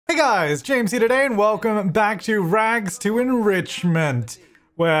Hey guys, James here today and welcome back to Rags to Enrichment,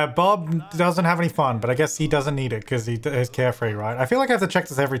 where Bob doesn't have any fun, but I guess he doesn't need it because he's carefree, right? I feel like I have to check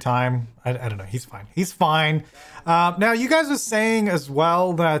this every time. I don't know, he's fine. He's fine. Now, you guys were saying as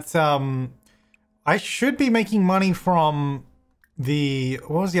well that I should be making money from the,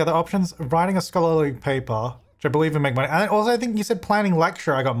 what was the other options? Writing a scholarly paper, which I believe would make money. And also, I think you said planning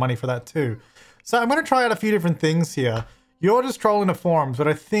lecture, I got money for that too. So I'm going to try out a few different things here. You're just trolling the forums, but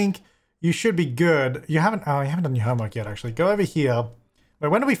I think you should be good. You haven't done your homework yet, actually. Go over here. Wait,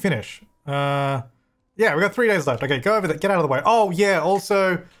 when do we finish? Yeah, we got 3 days left. Okay, go over there. Get out of the way. Oh, yeah,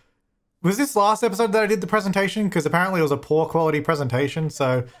 also, was this last episode that I did the presentation? Because apparently it was a poor quality presentation,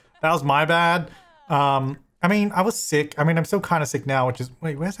 so that was my bad. I mean, I was sick. I mean, I'm still kind of sick now, which is...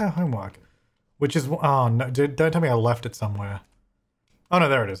 Wait, where's our homework? Which is... Oh, no, don't tell me I left it somewhere. Oh, no,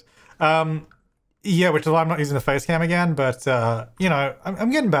 there it is. Yeah, which is why I'm not using the face cam again, but, you know, I'm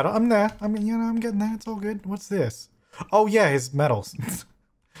getting better. I'm there. I mean, you know, I'm getting there. It's all good. What's this? Oh, yeah, his medals.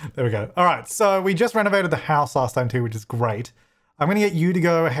 There we go. All right, so we just renovated the house last time too, which is great. I'm going to get you to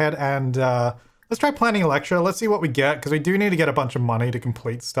go ahead and, let's try planning a lecture. Let's see what we get, because we do need to get a bunch of money to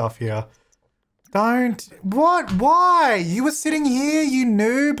complete stuff here. Don't... What? Why? You were sitting here, you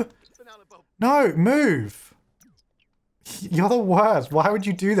noob. No, move. You're the worst. Why would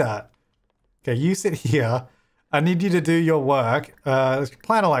you do that? Okay, you sit here. I need you to do your work. Let's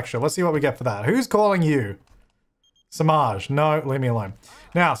plan a lecture. Let's see what we get for that. Who's calling you? Samaj. No, leave me alone.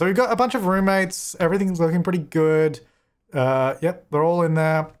 Now, so we've got a bunch of roommates. Everything's looking pretty good. Yep, they're all in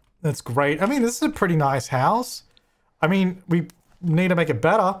there. That's great. I mean, this is a pretty nice house. I mean, we need to make it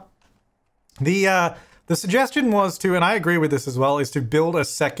better. The suggestion was to, and I agree with this as well, is to build a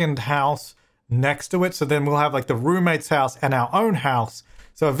second house next to it. So then we'll have like the roommate's house and our own house.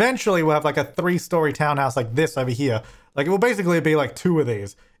 So eventually we'll have like a 3-story townhouse like this over here. Like it will basically be like 2 of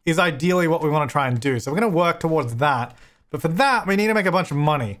these is ideally what we want to try and do. So we're going to work towards that. But for that, we need to make a bunch of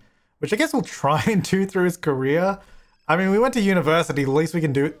money, which I guess we'll try and do through his career. I mean, we went to university. The least we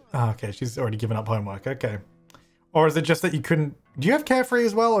can do... Oh, okay, she's already given up homework. Okay. Or is it just that you couldn't... Do you have carefree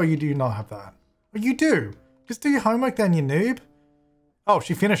as well, or you do not have that? Oh, you do. Just do your homework then, you noob. Oh,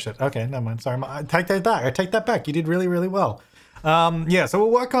 she finished it. Okay, never mind. Sorry. I take that back. I take that back. You did really, really well. Yeah, so we'll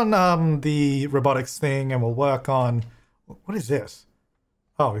work on the robotics thing, and we'll work on... What is this?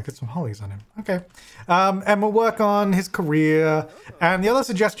 Oh, we've got some hollies on him. Okay. And we'll work on his career. And the other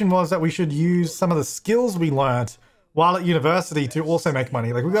suggestion was that we should use some of the skills we learnt while at university to also make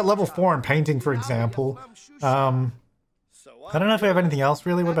money. Like, we've got level 4 in painting, for example. I don't know if we have anything else,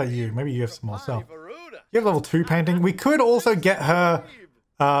 really. What about you? Maybe you have some more stuff. You have level 2 painting. We could also get her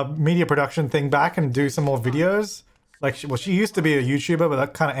media production thing back and do some more videos. Like, well, she used to be a YouTuber, but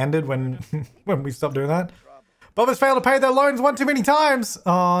that kind of ended when when we stopped doing that. Bob has failed to pay their loans one too many times.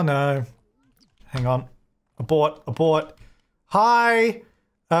 Oh, no. Hang on. Abort. Abort. Hi.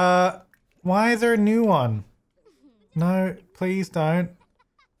 Why is there a new one? No, please don't.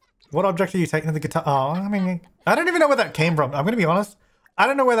 What object are you taking to the guitar? Oh, I mean, I don't even know where that came from. I'm going to be honest. I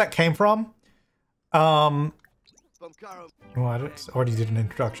don't know where that came from. Well, I already did an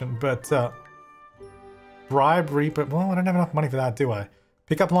introduction, but... Bribe Reaper. Well, I don't have enough money for that, do I?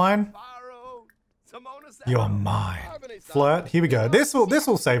 Pickup line? You're mine. Flirt. Here we go. This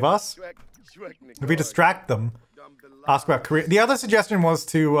will save us. If we distract them. Ask about career. The other suggestion was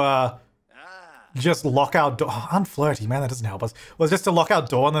to just lock our door. Oh, unflirty, man, that doesn't help us. Was just to lock our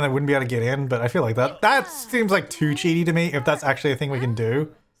door and then they wouldn't be able to get in, but I feel like that seems like too cheaty to me if that's actually a thing we can do.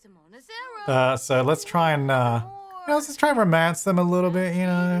 So let's try and let's just try and romance them a little bit, you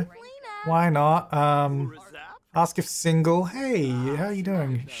know. Why not? Ask if single. Hey, how are you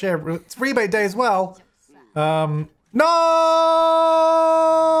doing? Share. It's rebate day as well. No!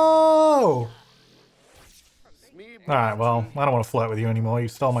 Alright, well, I don't want to flirt with you anymore. You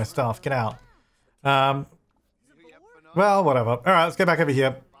stole my stuff. Get out. Well, whatever. Alright, let's get back over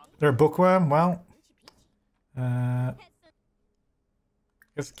here. They're a bookworm? Well.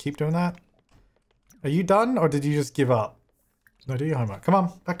 Just keep doing that. Are you done, or did you just give up? No, do your homework. Come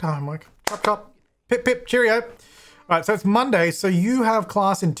on, back to homework. Chop, chop. Pip, pip, cheerio. All right, so it's Monday, so you have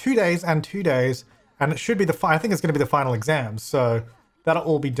class in 2 days and 2 days, and it should be I think it's going to be the final exam, so that'll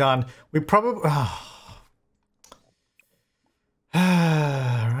all be done. We probably...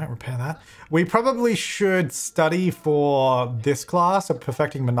 Alright, repair that. We probably should study for this class of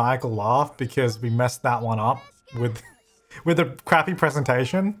Perfecting Maniacal Laugh, because we messed that one up with a crappy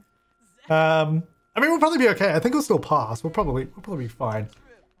presentation. I mean, we'll probably be okay. I think we'll still pass. We'll probably be fine.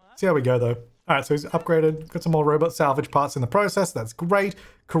 See how we go, though. All right, so he's upgraded. Got some more robot salvage parts in the process. That's great.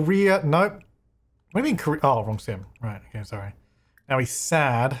 Career, nope. What do you mean career? Oh, wrong sim. Right, okay, sorry. Now he's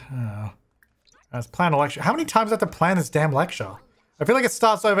sad. Oh. Let's plan a lecture. How many times do I have to plan this damn lecture? I feel like it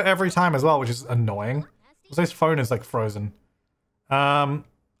starts over every time as well, which is annoying. Also, his phone is like frozen. I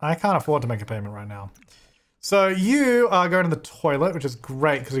can't afford to make a payment right now. So you are going to the toilet, which is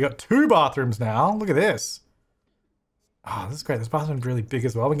great because we got 2 bathrooms now. Look at this. Oh, this is great. This bathroom's really big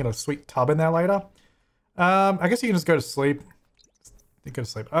as well. We can get a sweet tub in there later. I guess you can just go to sleep. Go to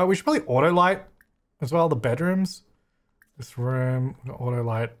sleep. Oh, we should probably auto light as well. The bedrooms. This room. Auto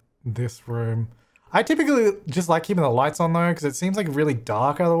light. This room. I typically just like keeping the lights on though, because it seems like really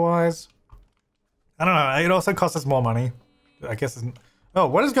dark otherwise. I don't know. It also costs us more money. I guess it's... Oh,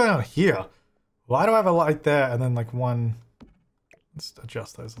 what is going on here? Why do I have a light there and then like one... Let's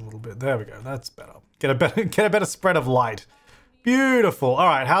adjust those a little bit. There we go. That's better. Get a better spread of light. Beautiful. All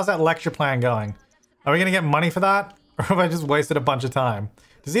right. How's that lecture plan going? Are we going to get money for that? Or have I just wasted a bunch of time?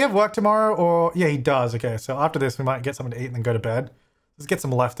 Does he have work tomorrow or... Yeah, he does. Okay. So after this, we might get something to eat and then go to bed. Let's get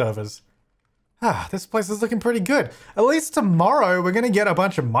some leftovers. Ah, this place is looking pretty good. At least tomorrow we're going to get a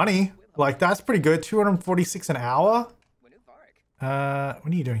bunch of money. Like, that's pretty good. 246 an hour. What are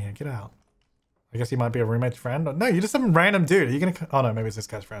you doing here? Get out. I guess he might be a roommate's friend. No, you're just some random dude. Are you gonna... Oh no, maybe it's this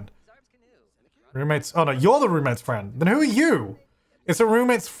guy's friend. Roommates... Oh no, you're the roommate's friend. Then who are you? It's a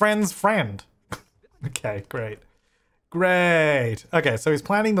roommate's friend's friend. Okay, great. Great. Okay, so he's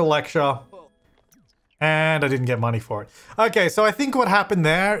planning the lecture. And I didn't get money for it. Okay, so I think what happened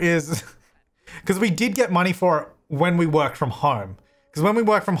there is... Because we did get money for it when we worked from home. Because when we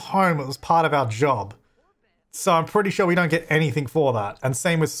worked from home, it was part of our job. So I'm pretty sure we don't get anything for that. And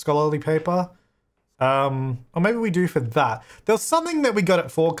same with scholarly paper. Or maybe we do for that. There was something that we got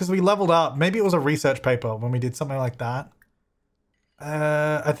it for because we leveled up. Maybe it was a research paper when we did something like that.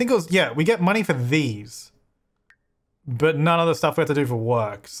 I think it was, yeah, we get money for these. But none of the stuff we have to do for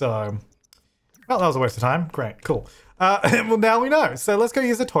work. So, well, that was a waste of time. Great, cool. Well, now we know. So let's go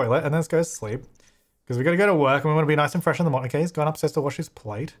use the toilet and let's go to sleep. Because we got to go to work and we want to be nice and fresh in the morning. Okay, he's gone upstairs to wash his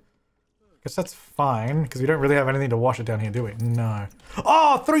plate. Guess that's fine, because we don't really have anything to wash it down here, do we? No.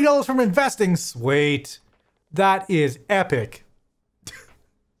 Oh, $3 from investing! Sweet. That is epic.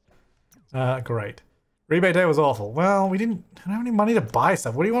 Great. Rebate day was awful. Well, we don't have any money to buy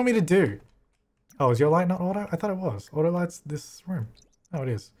stuff. What do you want me to do? Oh, is your light not auto? I thought it was. Auto light's this room. Oh, it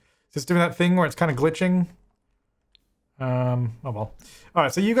is. Just doing that thing where it's kind of glitching. Oh well.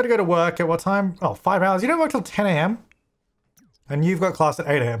 Alright, so you got to go to work at what time? Oh, 5 hours. You don't work till 10 AM? And you've got class at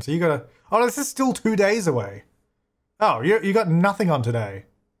 8 AM, so you gotta... Oh, this is still 2 days away. Oh, you got nothing on today.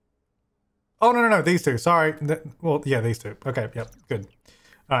 Oh, no, these two. Sorry. Well, yeah, these two. Okay, yep, good.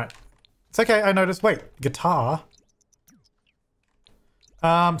 All right. It's okay, I noticed. Wait, guitar?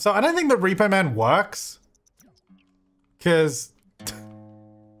 So I don't think the Repo Man works. Because...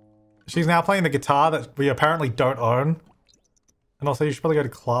 she's now playing the guitar that we apparently don't own. And also, you should probably go to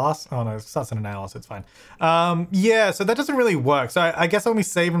class. Oh no, it starts in an hour, so it's fine. Yeah, so that doesn't really work. So I guess when we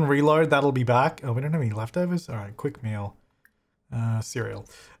save and reload, that'll be back. Oh, we don't have any leftovers? All right, quick meal. Cereal.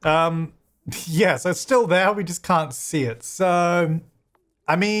 Yeah, so it's still there. We just can't see it. So,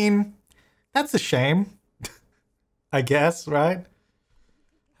 I mean, that's a shame. I guess, right?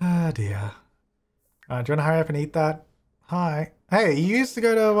 Ah, dear. Do you want to hurry up and eat that? Hi. Hey, you used to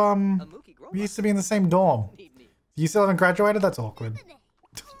go to, we used to be in the same dorm. You still haven't graduated? That's awkward.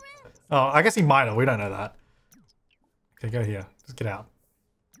 Oh, I guess he might have. We don't know that. Okay, go here. Just get out.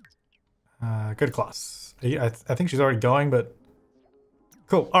 Go to class. I think she's already going, but...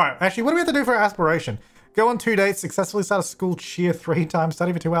 Cool. Alright, actually, what do we have to do for our aspiration? Go on 2 dates, successfully start a school, cheer 3 times,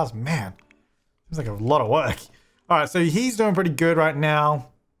 study for 2 hours. Man, seems like a lot of work. Alright, so he's doing pretty good right now,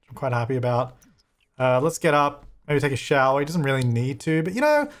 which I'm quite happy about. Let's get up, maybe take a shower. He doesn't really need to, but you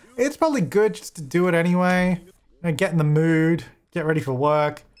know, it's probably good just to do it anyway. You know, get in the mood, get ready for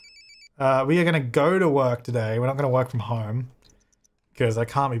work. We are going to go to work today. We're not going to work from home because I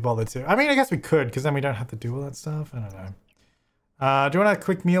can't be bothered to. I mean, I guess we could because then we don't have to do all that stuff. I don't know. Do you want a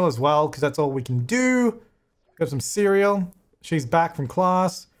quick meal as well? Because that's all we can do. Got some cereal. She's back from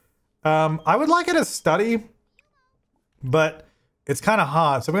class. I would like her to study, but it's kind of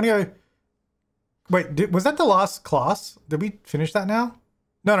hard. So we're going to go... Wait, was that the last class? Did we finish that now?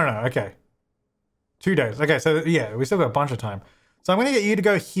 No. Okay. 2 days. Okay, so yeah, we still got a bunch of time. So I'm going to get you to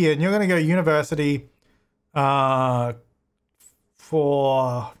go here, and you're going to go university for...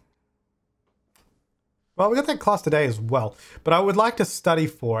 Well, we got that class today as well, but I would like to study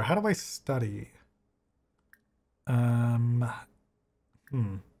for... How do I study? Web.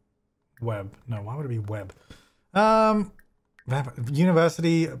 No, why would it be web?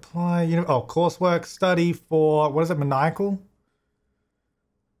 University, apply... coursework, study for... What is it? Maniacal?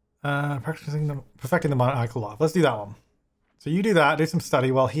 Perfecting the maniacal life. Let's do that one. So you do that, do some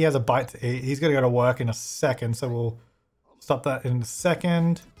study while he has a bite to eat. He's gonna go to work in a second, so we'll stop that in a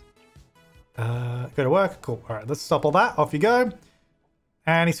second. Go to work, cool. All right, let's stop all that, off you go.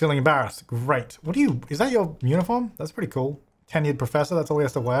 And he's feeling embarrassed, great. Is that your uniform? That's pretty cool. Tenured professor, that's all he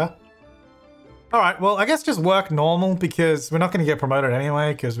has to wear. All right, well, I guess just work normal because we're not gonna get promoted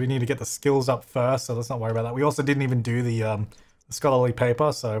anyway because we need to get the skills up first, so let's not worry about that. We also didn't even do the scholarly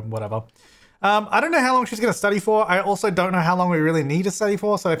paper, so whatever. I don't know how long she's going to study for. I also don't know how long we really need to study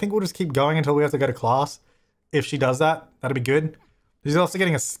for, so I think we'll just keep going until we have to go to class. If she does that, that'd be good. She's also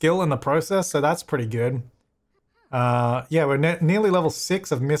getting a skill in the process, so that's pretty good. Yeah, we're nearly level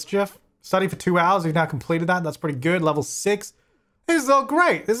 6 of Mischief. Study for 2 hours, we've now completed that. That's pretty good. Level 6. This is all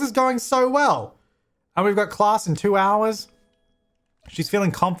great. This is going so well. And we've got class in 2 hours. She's feeling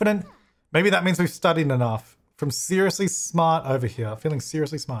confident. Maybe that means we've studied enough. From seriously smart over here. Feeling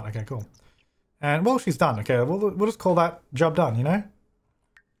seriously smart. Okay, cool. And, well, she's done. Okay, we'll just call that job done, you know?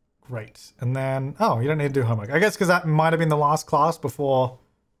 Great. And then, oh, you don't need to do homework. I guess because that might have been the last class before...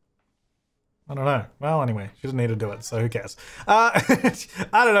 I don't know. Well, anyway, she doesn't need to do it, so who cares? I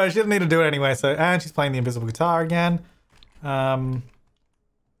don't know. She doesn't need to do it anyway, so... And she's playing the invisible guitar again. Well,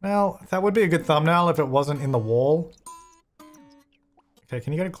 that would be a good thumbnail if it wasn't in the wall. Okay,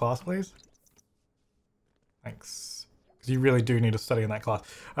 can you go to class, please? Thanks. Because you really do need to study in that class.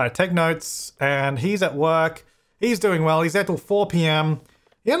 Alright, take notes. And he's at work. He's doing well. He's there till 4 p.m.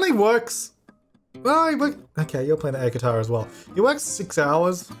 He only works... Well, okay, you're playing the air guitar as well. He works 6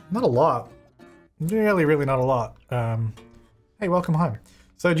 hours. Not a lot. Really not a lot. Hey, welcome home.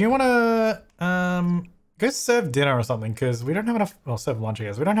 So do you want to go serve dinner or something? Because we don't have enough... Well, serve lunch, I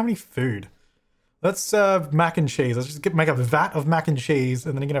guess. We don't have any food. Let's serve mac and cheese. Let's just make a vat of mac and cheese,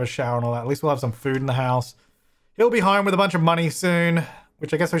 and then you can have a shower and all that. At least we'll have some food in the house. He'll be home with a bunch of money soon,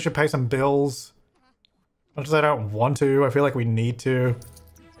 which I guess we should pay some bills. Much as I don't want to, I feel like we need to.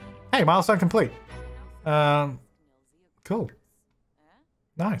 Hey, milestone complete. Cool.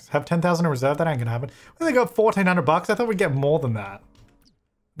 Nice. Have 10,000 in reserve. That ain't gonna happen. We only got 1,400 bucks. I thought we'd get more than that.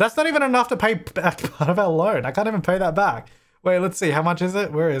 That's not even enough to pay back part of our loan. I can't even pay that back. Wait, let's see. How much is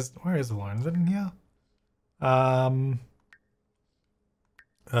it? Where is the loan? Is it in here?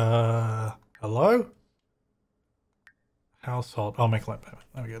 Hello? Household. Oh, make loan payment.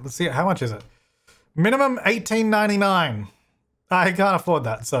 There we go. Let's see. How much is it? Minimum $18.99. I can't afford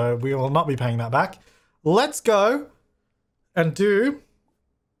that, so we will not be paying that back. Let's go and do...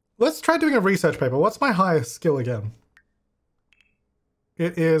 Let's try doing a research paper. What's my highest skill again?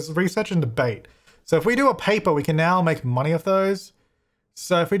 It is research and debate. So if we do a paper, we can now make money off those.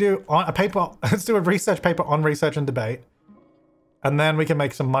 So if we do a paper, let's do a research paper on research and debate. And then we can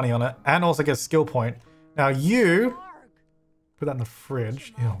make some money on it and also get a skill point. Now you... Put that in the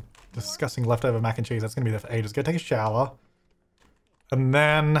fridge. Ew, disgusting leftover mac and cheese. That's going to be there for ages. Go take a shower. And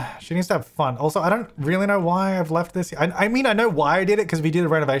then she needs to have fun. Also, I don't really know why I've left this. I mean, I know why I did it because we did a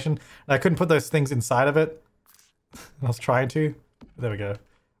renovation and I couldn't put those things inside of it. I was trying to. There we go.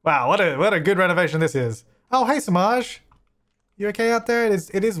 Wow, what a good renovation this is. Oh, hey, Samaj. You okay out there?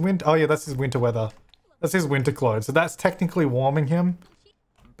 It is winter. Oh, yeah, that's his winter weather. That's his winter clothes. So that's technically warming him.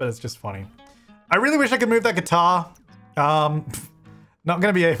 But it's just funny. I really wish I could move that guitar. Not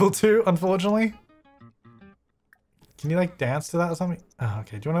gonna be able to, unfortunately. Can you like dance to that or something? Oh,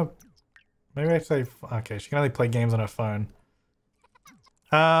 okay, do you wanna... Maybe I say... Okay, she can only play games on her phone.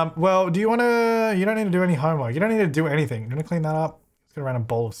 Well, do you wanna... You don't need to do any homework. You don't need to do anything. You wanna clean that up? He's gonna run a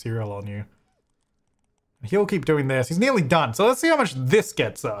bowl of cereal on you. He'll keep doing this. He's nearly done. So let's see how much this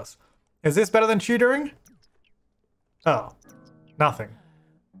gets us. Is this better than tutoring? Oh. Nothing.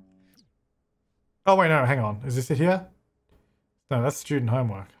 Oh, wait, no, hang on. Is this it here? No, that's student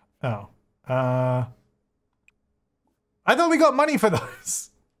homework. Oh. I thought we got money for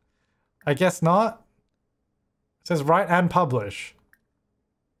those. I guess not. It says write and publish.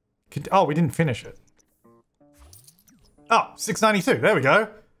 Oh, we didn't finish it. Oh, $6.92. There we go.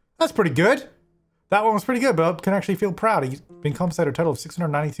 That's pretty good. That one was pretty good, but can actually feel proud. He's been compensated a total of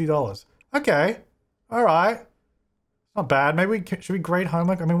 $692. Okay. All right. Not bad. Maybe should we grade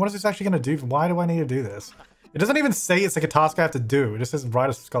homework? I mean, what is this actually going to do? Why do I need to do this? It doesn't even say it's like a task I have to do. It just says write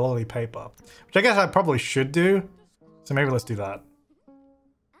a scholarly paper, which I guess I probably should do. So maybe let's do that.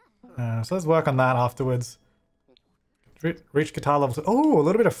 So let's work on that afterwards. Reach guitar levels. Oh, a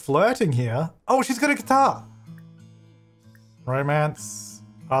little bit of flirting here. Oh, she's got a guitar. Romance.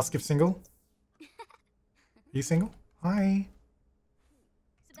 Ask if single. You single? Hi.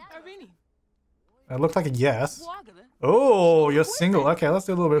 It looked like a yes. Oh, you're single. Okay, let's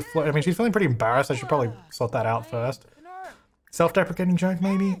do a little bit of flirt. I mean, she's feeling pretty embarrassed. I should probably sort that out first. Self-deprecating joke,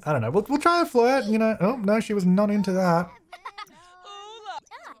 maybe? I don't know. We'll try a flirt, you know. Oh, no, she was not into that.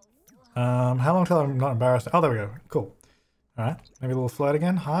 How long till I'm not embarrassed? Oh, there we go. Cool. All right. Maybe a little flirt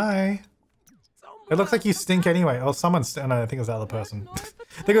again. Hi. It looks like you stink anyway. Oh, someone's... Oh, no, I think it was the other person. I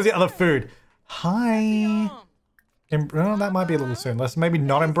think it was the other food. Hi. Oh, that might be a little soon. Let's maybe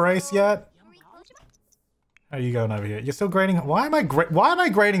not embrace yet. How are you going over here? You're still grading... Why am I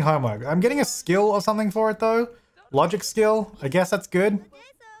grading homework? I'm getting a skill or something for it, though. Logic skill. I guess that's good.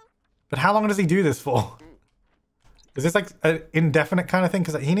 But how long does he do this for? Is this like an indefinite kind of thing?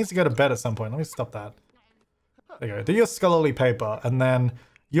 Because he needs to go to bed at some point. Let me stop that. There you go. Do your scholarly paper. And then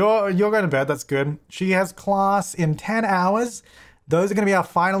you're going to bed. That's good. She has class in 10 hours. Those are going to be our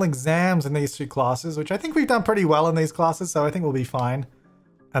final exams in these two classes, which I think we've done pretty well in these classes. So I think we'll be fine.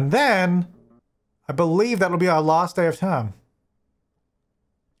 And then I believe that'll be our last day of term.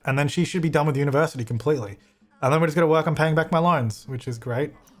 And then she should be done with university completely. And then we're just going to work on paying back my loans, which is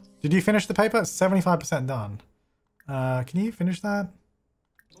great. Did you finish the paper? It's 75% done. Can you finish that?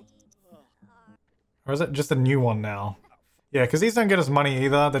 Or is it just a new one now? Yeah, because these don't get us money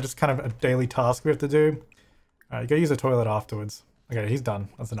either. They're just kind of a daily task we have to do. You go use the toilet afterwards. Okay, he's done.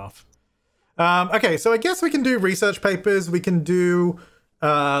 That's enough. Okay, so I guess we can do research papers. We can do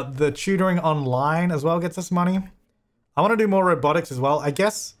the tutoring online as well, gets us money. I want to do more robotics as well. I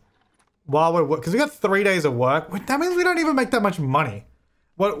guess while we're... Because we got 3 days of work. That means we don't even make that much money.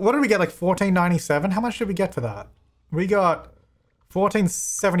 What did we get? Like $14.97? How much did we get for that? We got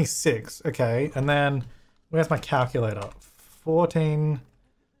 $14.76. Okay, and then where's my calculator?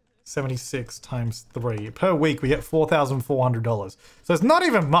 $14.76 times 3 per week. We get $4,400. So it's not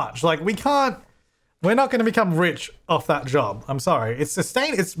even much. Like we're not going to become rich off that job. I'm sorry.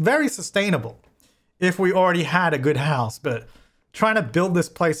 It's very sustainable if we already had a good house, but trying to build this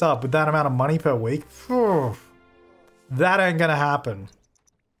place up with that amount of money per week, that ain't gonna happen.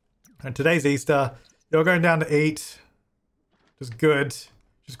 And today's Easter. You're going down to eat. Just good.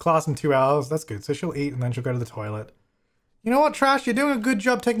 Just class in 2 hours. That's good. So she'll eat and then she'll go to the toilet. You know what, Trash? You're doing a good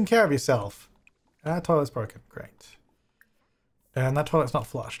job taking care of yourself. That toilet's broken. Great. And that toilet's not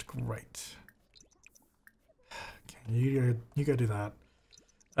flushed. Great. Okay, you go do that.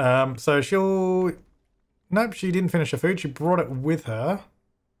 So she'll... Nope, she didn't finish her food. She brought it with her.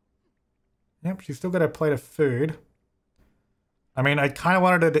 Yep, she's still got her plate of food. I mean, I kind of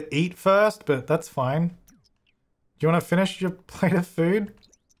wanted her to eat first, but that's fine. Do you want to finish your plate of food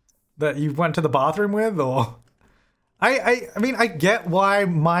that you went to the bathroom with, or... I mean, I get why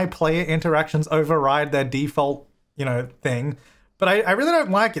my player interactions override their default, you know, thing, but I really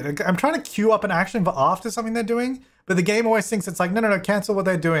don't like it. I'm trying to queue up an action for after something they're doing, but the game always thinks it's like, no, cancel what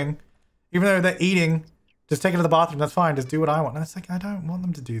they're doing. Even though they're eating, just take it to the bathroom, that's fine, just do what I want. And it's like, I don't want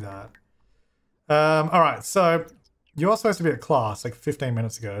them to do that. Alright, so you're supposed to be at class like 15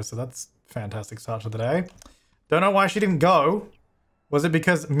 minutes ago, so that's a fantastic start to the day. Don't know why she didn't go. Was it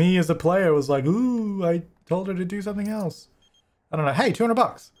because me as a player was like, ooh, I told her to do something else? I don't know. Hey,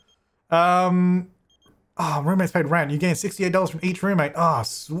 $200. Oh, roommates paid rent. You gain $68 from each roommate. Oh,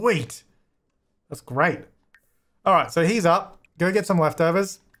 sweet. That's great. All right, so he's up. Go get some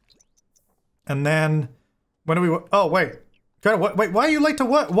leftovers. And then, when do we... Oh, wait. Wait, why are you late to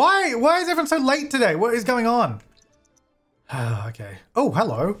work? Why is everyone so late today? What is going on? Okay. Oh,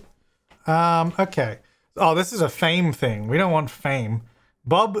 hello. Okay. Oh, this is a fame thing. We don't want fame.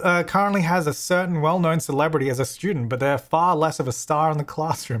 Bob currently has a certain well-known celebrity as a student, but they're far less of a star in the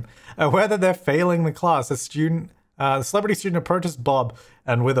classroom. Whether they're failing the class, the celebrity student approaches Bob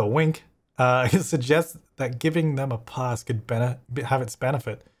and with a wink, suggests that giving them a pass could have its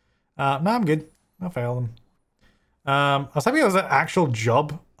benefit. No, I'm good. I'll fail them. I was hoping it was an actual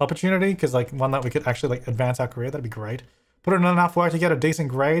job opportunity, because like one that we could actually like advance our career. That'd be great. Put in enough work to get a decent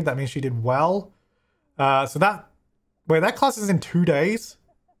grade. That means she did well. So that... Wait, that class is in 2 days?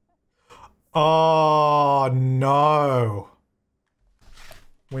 Oh, no.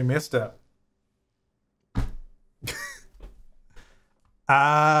 We missed it.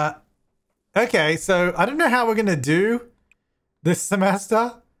 Okay, so I don't know how we're going to do this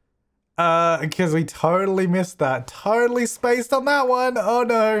semester. Because we totally missed that. Totally spaced on that one. Oh,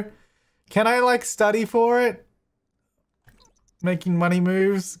 no. Can I, like, study for it? Making money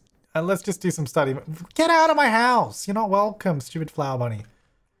moves? Let's just do some study. Get out of my house! You're not welcome, stupid flower bunny.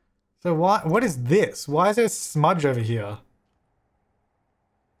 So what is this? Why is there a smudge over here?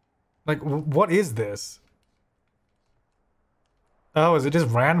 Like, what is this? Oh, is it just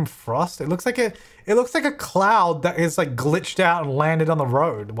random frost? It looks like a cloud that is like glitched out and landed on the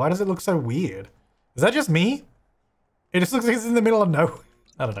road. Why does it look so weird? Is that just me? It just looks like it's in the middle of nowhere.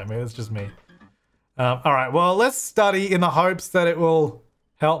 I don't know, maybe it's just me. Alright, well, let's study in the hopes that it will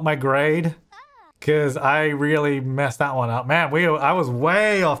help my grade. Because I really messed that one up. Man, I was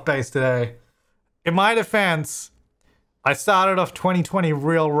way off base today. In my defense, I started off 2020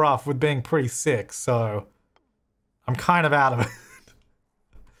 real rough with being pretty sick, so I'm kind of out of it.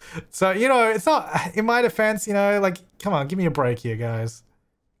 So, you know, it's not, in my defense, you know, like, come on, give me a break here, guys.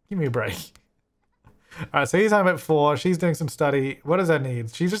 Give me a break. Alright, so he's home at 4. She's doing some study. What does that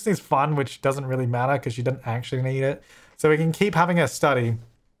need? She just needs fun, which doesn't really matter because she doesn't actually need it. So we can keep having her study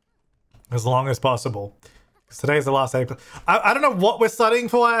as long as possible. Because today's the last day. I don't know what we're studying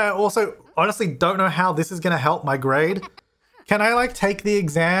for. I also honestly don't know how this is going to help my grade. Can I, like, take the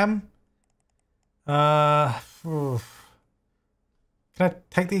exam? Can I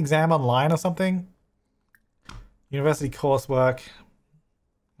take the exam online or something? University coursework.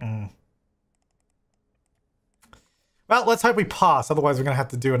 Well, let's hope we pass. Otherwise, we're going to have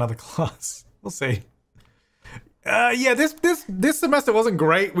to do another class. We'll see. Yeah, this semester wasn't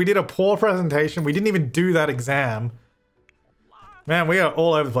great. We did a poor presentation. We didn't even do that exam. Man, we are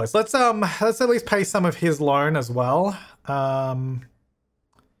all over the place. Let's at least pay some of his loan as well. Let's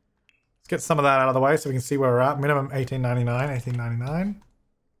get some of that out of the way so we can see where we're at. Minimum $18.99. There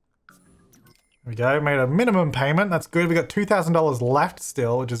we go. Made a minimum payment. That's good. We got $2,000 left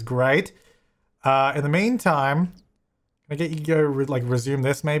still, which is great. In the meantime, can I get you to go like resume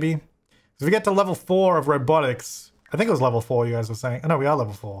this maybe? So if we get to level 4 of robotics, I think it was level 4 you guys were saying. Oh no, we are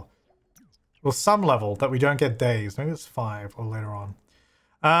level 4. Well, some level that we don't get days. Maybe it's 5 or later on.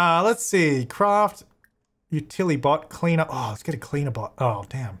 Let's see. Craft, utility bot, cleaner. Oh, let's get a cleaner bot. Oh,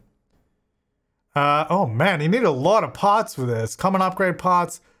 damn. Oh man, you need a lot of parts for this. Common upgrade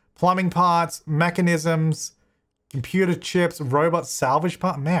parts, plumbing parts, mechanisms, computer chips, robot salvage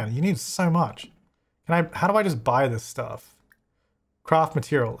part. Man, you need so much. How do I just buy this stuff? Craft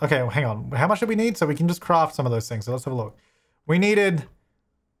material. Okay, well, hang on. How much do we need? So we can just craft some of those things. So let's have a look. We needed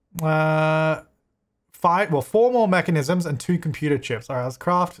 4 more mechanisms and 2 computer chips. All right, let's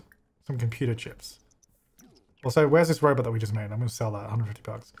craft some computer chips. Also, where's this robot that we just made? I'm going to sell that, 150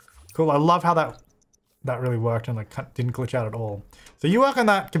 bucks. Cool. I love how that really worked and like didn't glitch out at all. So you work on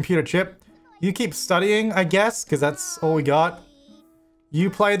that computer chip. You keep studying, I guess, because that's all we got. You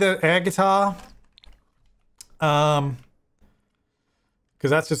play the air guitar. Because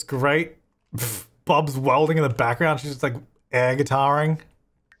that's just great. Bob's welding in the background. She's just like air guitaring.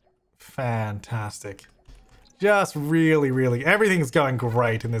 Fantastic. Just really, everything's going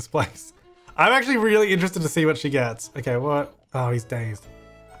great in this place. I'm actually really interested to see what she gets. Okay, what? Oh, he's dazed.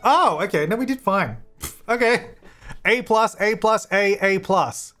 Oh, okay. No, we did fine. Okay. A+, A+.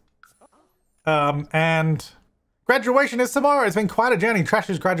 And graduation is tomorrow. It's been quite a journey.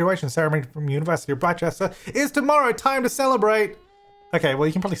 Trash's graduation ceremony from University of Rochester is tomorrow. Time to celebrate. Okay, well,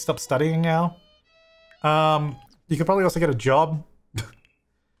 you can probably stop studying now. You could probably also get a job.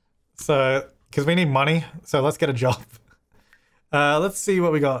 So, because we need money. So let's get a job. Let's see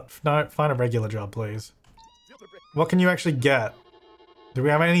what we got. No, find a regular job, please. What can you actually get? Do we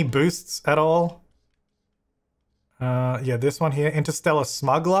have any boosts at all? Yeah, this one here. Interstellar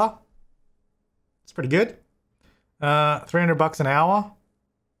Smuggler. It's pretty good. 300 bucks an hour.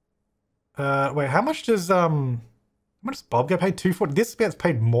 Wait, how much does Bob get paid? 240. This gets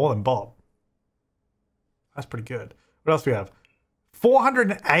paid more than Bob. That's pretty good. What else do we have?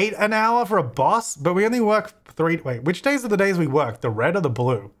 408 an hour for a boss, but we only work 3. Wait, which days are the days we work? The red or the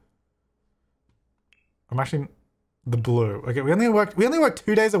blue? I'm actually the blue. Okay, we only work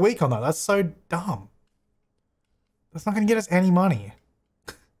 2 days a week on that. That's so dumb. That's not gonna get us any money.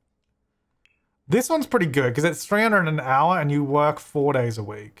 This one's pretty good because it's 300 an hour and you work 4 days a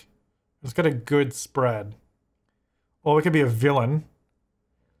week. It's got a good spread. Or we could be a villain.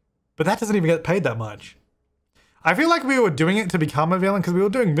 But that doesn't even get paid that much. I feel like we were doing it to become a villain because we were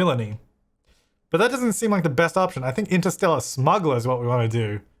doing villainy. But that doesn't seem like the best option. I think Interstellar Smuggler is what we want to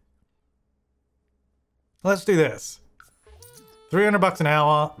do. Let's do this. 300 bucks an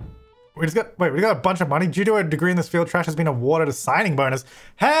hour. We got a bunch of money. Due to a degree in this field, Trash has been awarded a signing bonus.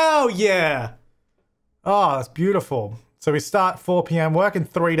 Hell yeah! Oh, that's beautiful. So we start 4 p.m. work in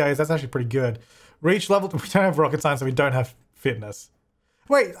 3 days. That's actually pretty good. Reach level. We don't have rocket science, so we don't have fitness.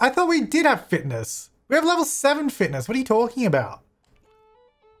 Wait, I thought we did have fitness. We have level 7 fitness. What are you talking about?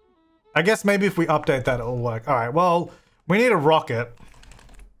 I guess maybe if we update that, it'll work. All right, well, we need a rocket.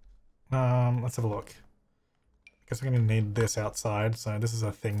 Let's have a look. I guess we're going to need this outside. So this is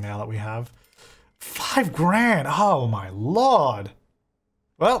a thing now that we have. 5 grand. Oh, my Lord.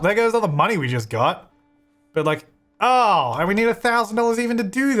 Well, there goes all the money we just got. But like, oh, and we need $1,000 even to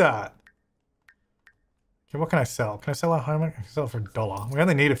do that. Okay, what can I sell? Can I sell our home? I can sell it for $1. We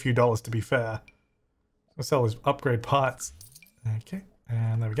only need a few dollars to be fair. We'll sell these upgrade parts. Okay,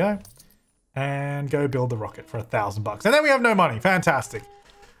 and there we go. And go build the rocket for $1,000. And then we have no money. Fantastic.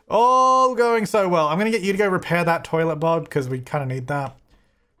 All going so well. I'm going to get you to go repair that toilet, Bob, because we kind of need that.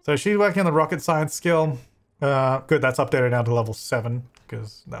 So she's working on the rocket science skill. Good, that's updated now to level 7,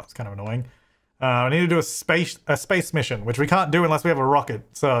 because that was kind of annoying. I need to do a space mission, which we can't do unless we have a rocket.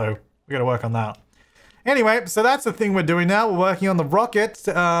 So we got to work on that. Anyway, so that's the thing we're doing now. We're working on the rocket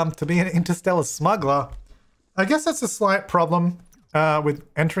to be an interstellar smuggler. I guess that's a slight problem with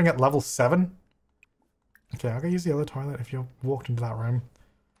entering at level 7. Okay, I'll go use the other toilet if you walked into that room.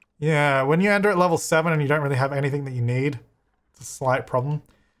 Yeah, when you enter at level 7 and you don't really have anything that you need, it's a slight problem.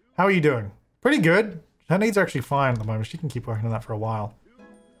 How are you doing? Pretty good. Her needs are actually fine at the moment. She can keep working on that for a while.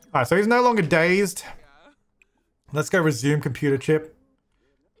 Alright, so he's no longer dazed. Let's go resume computer chip.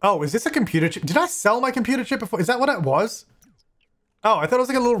 Oh, is this a computer chip? Did I sell my computer chip before? Is that what it was? Oh, I thought it was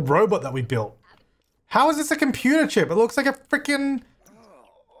like a little robot that we built. How is this a computer chip? It looks like a freaking...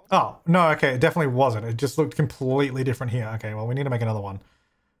 Oh, no, okay, it definitely wasn't. It just looked completely different here. Okay, well, we need to make another one.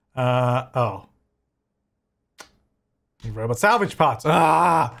 Oh. New robot salvage parts.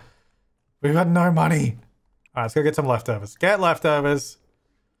 Ah! We've had no money. Alright, let's go get some leftovers. Get leftovers.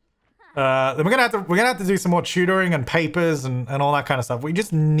 Then we're gonna have to do some more tutoring and papers and all that kind of stuff. We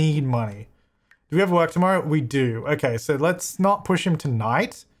just need money. Do we have work tomorrow? We do. Okay, so let's not push him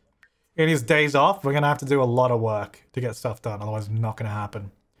tonight. In his days off, we're gonna have to do a lot of work to get stuff done. Otherwise, it's not gonna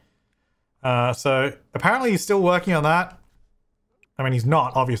happen. So apparently he's still working on that. I mean, he's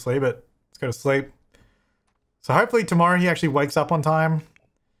not, obviously, but let's go to sleep. So hopefully tomorrow he actually wakes up on time.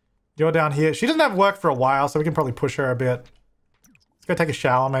 You're down here. She doesn't have work for a while, so we can probably push her a bit. Let's go take a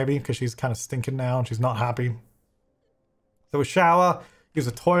shower, maybe, because she's kind of stinking now and she's not happy. So we shower, use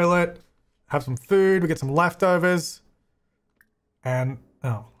a toilet, have some food, we get some leftovers. And,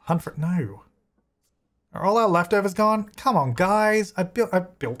 oh, hunt for, no. Are all our leftovers gone? Come on, guys. I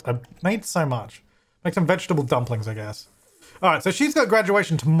made so much. Make some vegetable dumplings, I guess. Alright, so she's got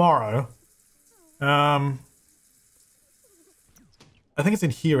graduation tomorrow. I think it's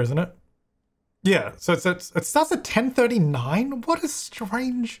in here, isn't it? Yeah, so it starts at 10:39? What a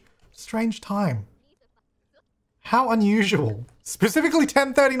strange time. How unusual. Specifically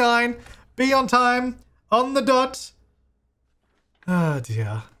 10:39. Be on time. On the dot. Oh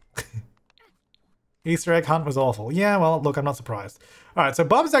dear. Easter egg hunt was awful. Yeah, well, look, I'm not surprised. Alright, so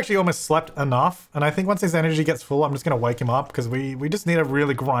Bob's actually almost slept enough, and I think once his energy gets full, I'm just going to wake him up, because we just need to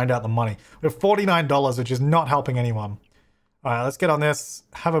really grind out the money. We have $49, which is not helping anyone. Alright, let's get on this.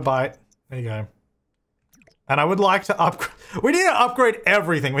 Have a bite. There you go. And I would like to upgrade... We need to upgrade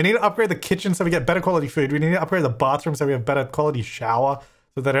everything. We need to upgrade the kitchen so we get better quality food. We need to upgrade the bathroom so we have better quality shower,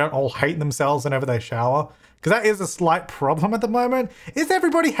 so they don't all hate themselves whenever they shower. Because that is a slight problem at the moment, is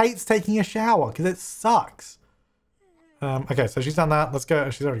everybody hates taking a shower, because it sucks. Okay, so she's done that. Let's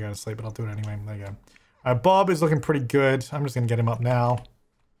go. She's already going to sleep, but I'll do it anyway. There you go. Bob is looking pretty good. I'm just going to get him up now.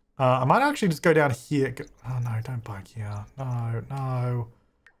 I might actually just go down here. Oh, no, don't bike here. No, no.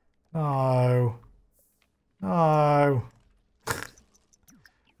 No. No.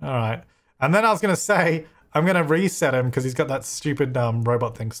 Alright. And then I was going to say, I'm going to reset him because he's got that stupid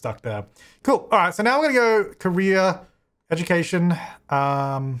robot thing stuck there. Cool. Alright, so now we're going to go career, education.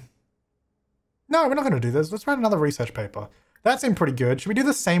 No, we're not going to do this. Let's write another research paper. That seemed pretty good. Should we do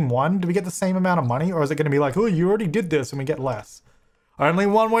the same one? Do we get the same amount of money? Or is it going to be like, oh, you already did this and we get less? Only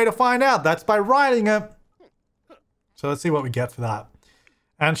one way to find out. That's by writing it. So let's see what we get for that.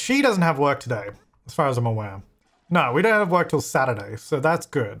 And she doesn't have work today, as far as I'm aware. No, we don't have work till Saturday, so that's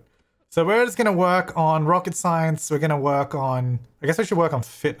good. So we're just going to work on rocket science. We're going to work on... I guess we should work on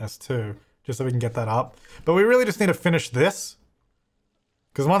fitness too, just so we can get that up. But we really just need to finish this.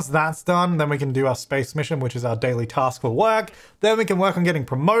 Because once that's done, then we can do our space mission, which is our daily task for work. Then we can work on getting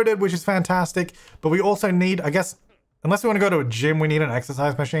promoted, which is fantastic. But we also need, I guess, unless we want to go to a gym, we need an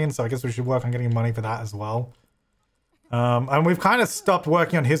exercise machine. So I guess we should work on getting money for that as well. And we've kind of stopped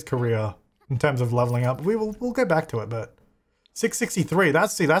working on his career in terms of leveling up. We'll go back to it, but 663,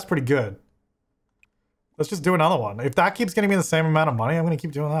 that's pretty good. Let's just do another one. If that keeps getting me the same amount of money, I'm going to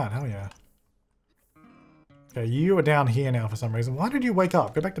keep doing that. Hell yeah. Okay, you are down here now for some reason. Why did you wake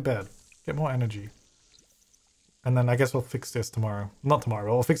up? Go back to bed. Get more energy. And then I guess we'll fix this tomorrow. Not tomorrow,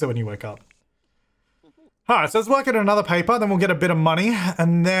 but we'll fix it when you wake up. Alright, so let's work at another paper, then we'll get a bit of money.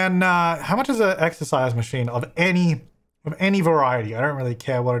 And then, how much is an exercise machine of any variety? I don't really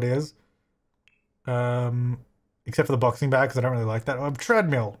care what it is. Except for the boxing bag, because I don't really like that.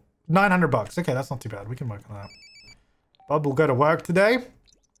 Treadmill. 900 bucks. Okay, that's not too bad. We can work on that. Bob will go to work today.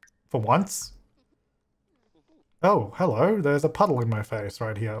 For once. Oh, hello. There's a puddle in my face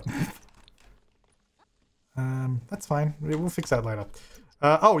right here. That's fine. We'll fix that later.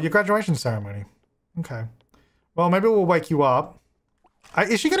 Oh, your graduation ceremony. Okay. Well, maybe we'll wake you up.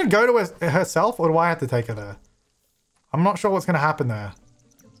 Is she going to go to herself, or do I have to take her there? I'm not sure what's going to happen there.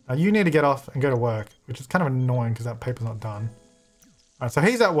 You need to get off and go to work, which is kind of annoying because that paper's not done. Alright, so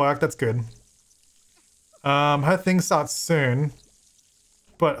he's at work. That's good. Her thing starts soon.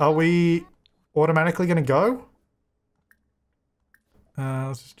 But are we automatically going to go?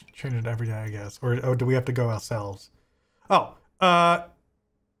 Let's just change it every day, I guess. Or do we have to go ourselves? Oh,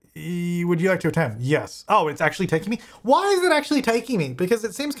 would you like to attend? Yes. Oh, it's actually taking me? Why is it actually taking me? Because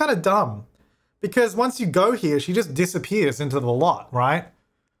it seems kind of dumb. Because once you go here, she just disappears into the lot, right?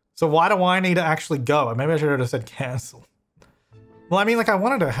 So why do I need to actually go? Maybe I should have just said cancel. Well, I mean, like, I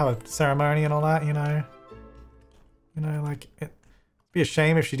wanted to have a ceremony and all that, you know? You know, like, it'd be a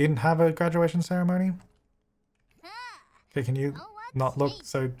shame if she didn't have a graduation ceremony. Okay, can you not look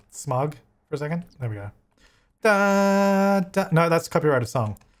so smug for a second? There we go. Da, da. No, that's a copyrighted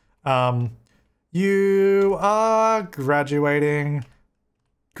song. You are graduating.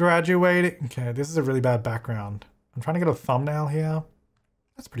 Graduating. Okay, this is a really bad background. I'm trying to get a thumbnail here.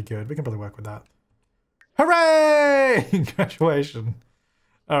 That's pretty good. We can probably work with that. Hooray! Graduation.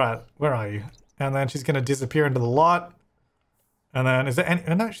 All right, where are you? And then she's going to disappear into the lot. And then is there any...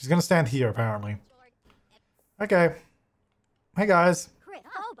 Oh, no, she's going to stand here, apparently. Okay. Hey, guys.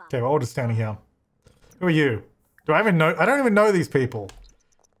 Okay, we're all just standing here. Who are you? Do I even know? I don't even know these people.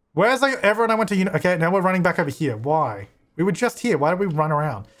 Where's like everyone I went to? Okay, now we're running back over here. Why? We were just here. Why did we run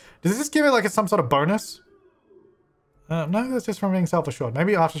around? Does this give it like some sort of bonus? No, that's just from being self-assured.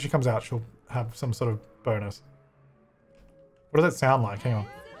 Maybe after she comes out, she'll have some sort of bonus. What does that sound like? Hang on.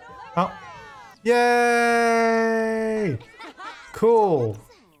 Oh. Yay! Cool.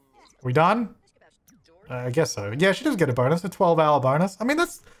 Are we done? I guess so. Yeah, she does get a bonus, a 12-hour bonus. I mean,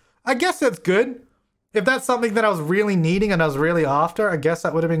 I guess that's good. If that's something that I was really needing and I was really after, I guess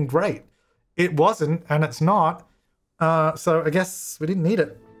that would have been great. It wasn't, and it's not. So I guess we didn't need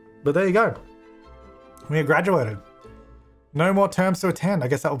it. But there you go. We graduated. No more terms to attend. I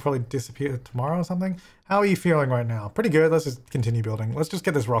guess that will probably disappear tomorrow or something. How are you feeling right now? Pretty good. Let's just continue building. Let's just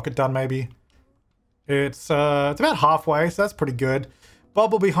get this rocket done, maybe. It's about halfway, so that's pretty good.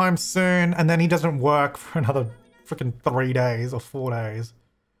 Bob will be home soon, and then he doesn't work for another freaking 3 days or 4 days.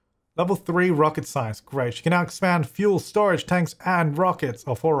 Level 3 rocket science. Great. She can now expand fuel, storage, tanks, and rockets.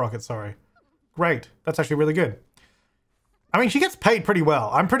 Oh, 4 rockets, sorry. Great. That's actually really good. I mean, she gets paid pretty well.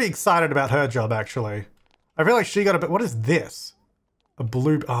 I'm pretty excited about her job, actually. I feel like she got a bit... What is this? A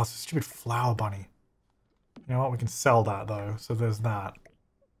blue... Oh, it's a stupid flower bunny. You know what? We can sell that, though. So there's that.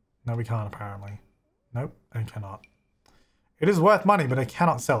 No, we can't, apparently. Nope, I cannot. It is worth money, but I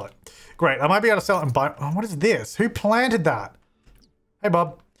cannot sell it. Great. I might be able to sell it and buy... Oh, what is this? Who planted that? Hey,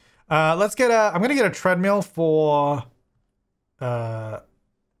 Bob. Let's get a... I'm going to get a treadmill for...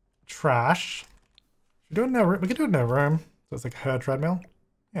 trash. We can do it in their room. So it's like her treadmill.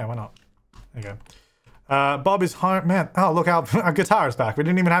 Yeah, why not? There you go. Bob is home. Man, oh, look, our guitar is back. We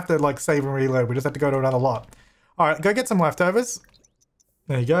didn't even have to, like, save and reload. We just have to go to another lot. All right, go get some leftovers.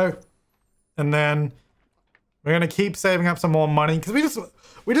 There you go. And then we're going to keep saving up some more money because we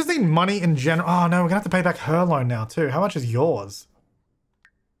just need money in general. Oh, no, we're going to have to pay back her loan now, too. How much is yours?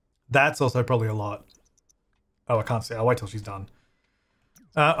 That's also probably a lot. Oh, I can't see. I'll wait till she's done.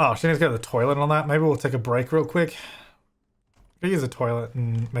 Oh, she needs to go to the toilet on that. Maybe we'll take a break real quick. We'll use the toilet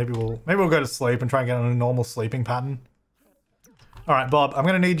and maybe we'll go to sleep and try and get on a normal sleeping pattern. All right, Bob, I'm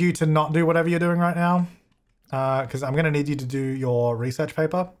going to need you to not do whatever you're doing right now. Because I'm going to need you to do your research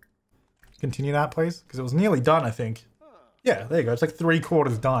paper. Continue that, please. Because it was nearly done, I think. Yeah, there you go. It's like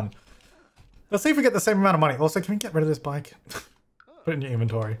 3/4 done. Let's see if we get the same amount of money. Also, can we get rid of this bike? Put it in your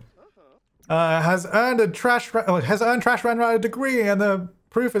inventory. Has earned trash run writer degree, and the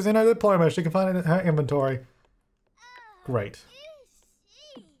proof is in her diploma. She can find it in her inventory. Great.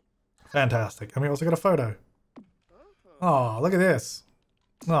 Fantastic. And we also got a photo. Oh, look at this.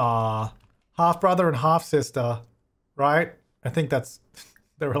 Aw. Half brother and half sister. Right? I think that's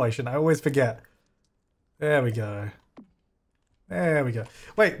the relation. I always forget. There we go. There we go.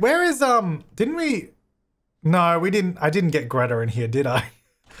 Wait, where is, didn't we? No, we didn't. I didn't get Greta in here, did I?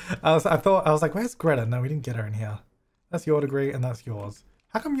 I was like, where's Greta? No, we didn't get her in here. That's your degree and that's yours.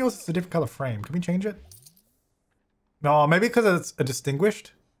 How come yours is a different color frame? Can we change it? No, maybe because it's a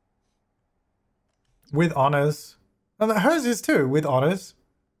distinguished. With honors. Oh, hers is too, with honors.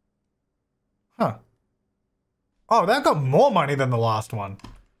 Huh. Oh, that got more money than the last one.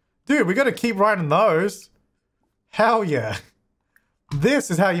 Dude, we gotta keep writing those. Hell yeah. This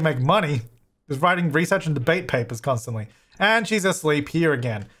is how you make money. Just writing research and debate papers constantly. And she's asleep here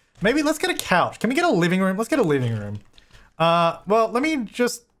again. Maybe let's get a couch. Can we get a living room? Let's get a living room. Well, let me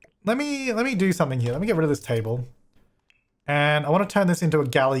do something here. Let me get rid of this table. And I want to turn this into a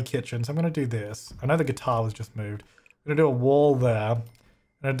galley kitchen. So I'm going to do this. I know the guitar was just moved. I'm going to do a wall there. I'm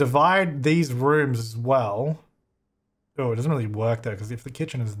going to divide these rooms as well. Oh, it doesn't really work though, because if the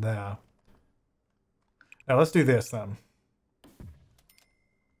kitchen is there. Now let's do this then.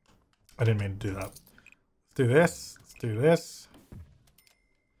 I didn't mean to do that. Let's do this. Let's do this.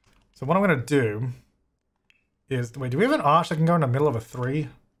 So what I'm going to do is... Wait, do we have an arch that can go in the middle of a 3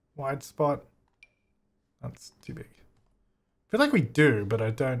 wide spot? That's too big. I feel like we do, but I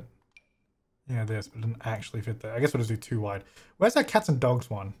don't... Yeah, this, but it doesn't actually fit there. I guess we'll just do 2 wide. Where's that cats and dogs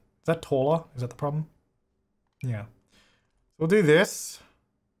one? Is that taller? Is that the problem? Yeah. So we'll do this.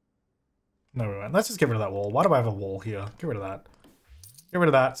 No, we won't. Let's just get rid of that wall. Why do I have a wall here? Get rid of that. Get rid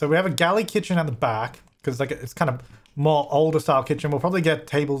of that. So we have a galley kitchen at the back, because like it's kind of more older style kitchen. We'll probably get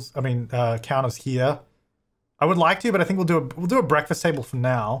tables, counters here. I would like to, but I think we'll do a breakfast table for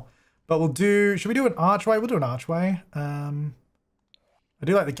now. But we'll do, should we do an archway? We'll do an archway. I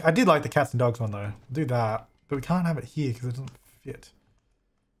did like the cats and dogs one though. We'll do that, but we can't have it here because it doesn't fit.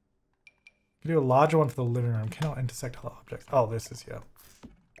 We'll do a larger one for the living room. Cannot intersect other objects. Oh, this is here.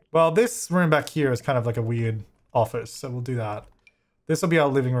 Well, this room back here is kind of like a weird office, so we'll do that. This will be our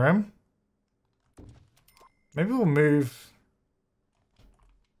living room. Maybe we'll move...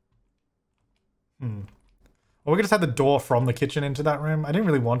 Or we could just have the door from the kitchen into that room. I didn't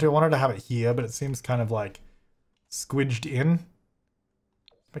really want to. I wanted to have it here, but it seems kind of like squidged in.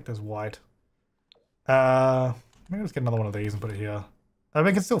 Let's make those white. Maybe let's get another one of these and put it here.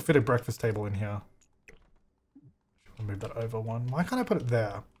 We can still fit a breakfast table in here. I'll move that over one. Why can't I put it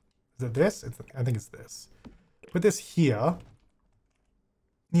there? Is it this? I think it's this. Put this here.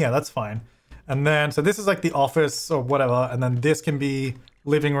 Yeah, that's fine. And then, so this is like the office or whatever. And then this can be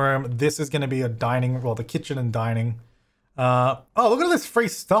living room. This is going to be a dining, well, the kitchen and dining. Oh, look at all this free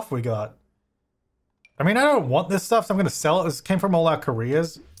stuff we got. I mean, I don't want this stuff, so I'm going to sell it. This came from all our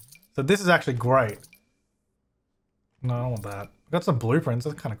careers. So this is actually great. No, I don't want that. We got some blueprints.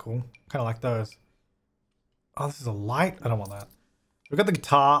 That's kind of cool. Kind of like those. Oh, this is a light. I don't want that. We got the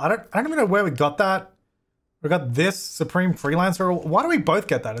guitar. I don't even know where we got that. We got this Supreme Freelancer. Why do we both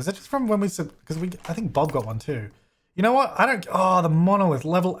get that? Is it just from when we said, because I think Bob got one too. You know what? Oh, the monolith,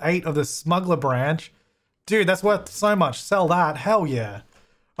 level 8 of the smuggler branch. Dude, that's worth so much. Sell that. Hell yeah.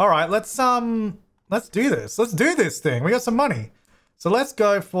 All right, let's do this. Let's do this thing. We got some money. So let's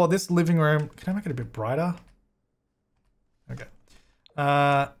go for this living room. Can I make it a bit brighter? Okay.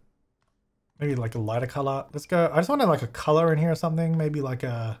 Maybe like a lighter color. Let's go. I just want to like a color in here or something. Maybe like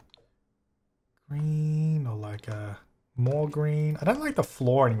a green or like a more green. I don't like the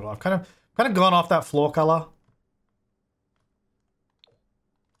floor anymore. I've kind of gone off that floor color.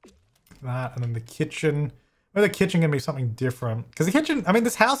 That, and then the kitchen. Maybe the kitchen can be something different. Because the kitchen, I mean,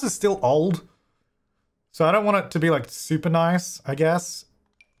 this house is still old. So I don't want it to be like super nice, I guess.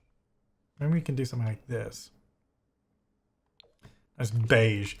 Maybe we can do something like this. Nice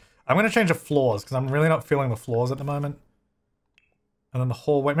beige. I'm going to change the floors because I'm really not feeling the floors at the moment. And then the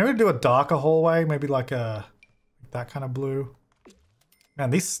hallway. Maybe do a darker hallway. Maybe like that kind of blue. Man,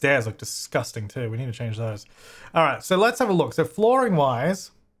 these stairs look disgusting too. We need to change those. All right, so let's have a look. So flooring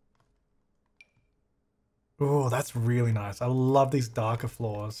wise. Oh, that's really nice. I love these darker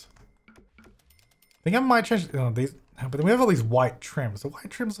floors. I think I might change these. But then we have all these white trims. The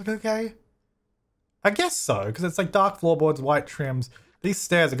white trims look okay. I guess so, because it's like dark floorboards, white trims. These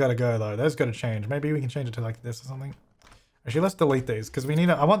stairs are gotta go though. Those gotta change. Maybe we can change it to like this or something. Actually, let's delete these because we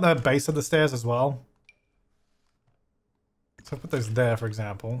need. I want the base of the stairs as well. So I'll put those there, for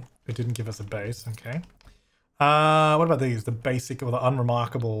example. It didn't give us a base. Okay. What about these? The basic or the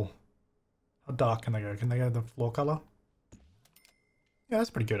unremarkable. How dark can they go? Can they go the floor color? Yeah, that's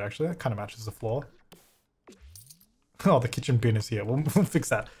pretty good actually. That kind of matches the floor. Oh, the kitchen bin is here. We'll fix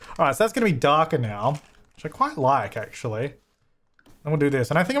that. All right, so that's going to be darker now, which I quite like, actually. Then we'll do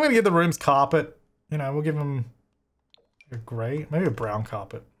this. And I think I'm going to give the rooms carpet. You know, we'll give them a gray, maybe a brown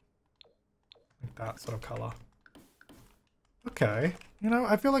carpet. Like that sort of color. Okay. You know,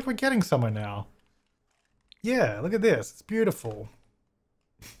 I feel like we're getting somewhere now. Yeah, look at this. It's beautiful.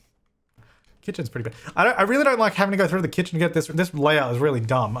 Kitchen's pretty bad. I really don't like having to go through the kitchen to get this. This layout is really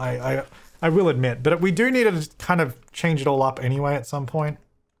dumb. I will admit, but we do need to kind of change it all up anyway at some point.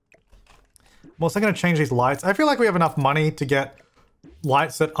 I'm also going to change these lights. I feel like we have enough money to get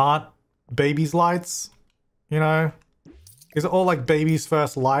lights that aren't baby's lights, you know? Is it all like baby's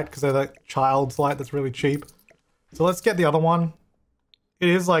first light because they're like child's light that's really cheap? So let's get the other one. It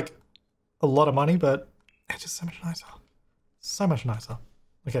is like a lot of money, but it's just so much nicer. So much nicer.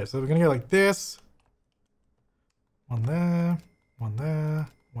 Okay, so we're going to go like this. One there. One there.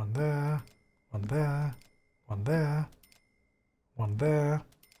 One there. One there. One there. One there.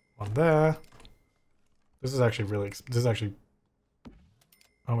 One there. This is actually really... This is actually...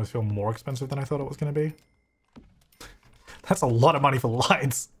 I almost feel more expensive than I thought it was going to be. That's a lot of money for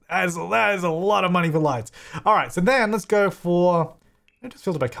lights. That is a lot of money for lights. Alright, so then let's go for... It just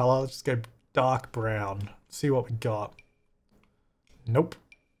filter by color. Let's just go dark brown. See what we got. Nope.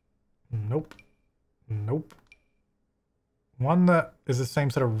 Nope. Nope. One that is the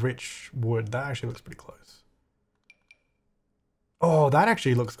same sort of rich wood. That actually looks pretty close. Oh, that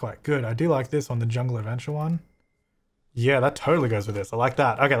actually looks quite good. I do like this one, the Jungle Adventure one. Yeah, that totally goes with this. I like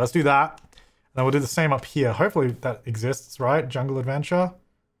that. Okay, let's do that. Then we'll do the same up here. Hopefully that exists, right? Jungle Adventure.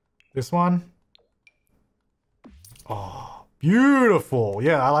 This one. Oh, beautiful.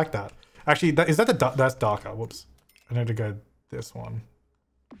 Yeah, I like that. Actually, is that the that's darker. Whoops. I need to go this one.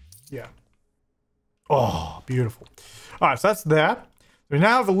 Yeah. Oh, beautiful. All right, so that's that. We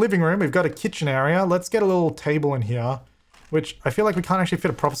now have a living room. We've got a kitchen area. Let's get a little table in here, which I feel like we can't actually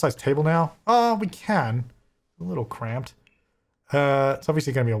fit a proper size table now. Oh, we can. A little cramped. It's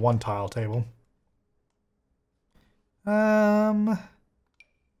obviously going to be a one tile table. Does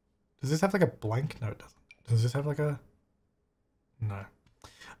this have like a blank? No, it doesn't. Does this have like a... No.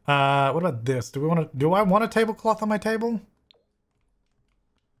 What about this? Do I want a tablecloth on my table?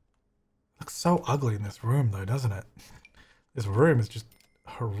 Looks so ugly in this room though, doesn't it? This room is just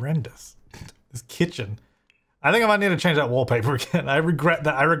horrendous. This kitchen. I think I might need to change that wallpaper again. I regret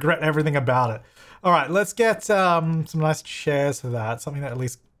that. I regret everything about it. All right, let's get some nice chairs for that. Something that at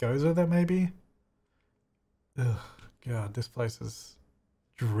least goes with it, maybe. Ugh, God, this place is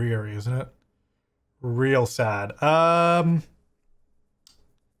dreary, isn't it? Real sad.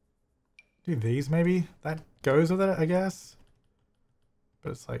 Do these maybe? That goes with it, I guess.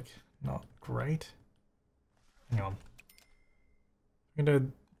 But it's like not great. Hang on. We can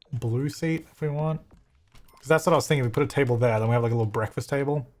do a blue seat if we want. Because that's what I was thinking. We put a table there, then we have like a little breakfast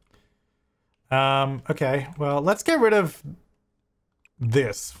table. Okay, well, let's get rid of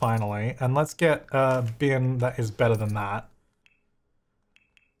this finally, and let's get a bin that is better than that.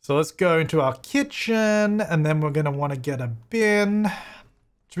 So let's go into our kitchen, and then we're gonna want to get a bin.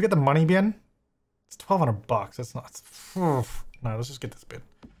 Should we get the money bin? It's 1,200 bucks. That's not. No, let's just get this bin.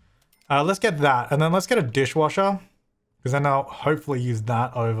 Let's get that, and then let's get a dishwasher, because then I'll hopefully use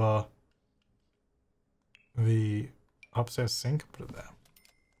that over the upstairs sink. Put it there.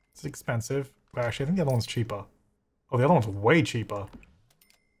 It's expensive. Well, actually, I think the other one's cheaper. Oh, the other one's way cheaper.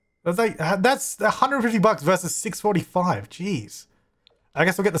 That's like that's 150 bucks versus 645. Jeez. I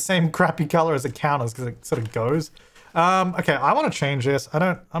guess we'll get the same crappy color as the counters because it sort of goes. Okay, I want to change this.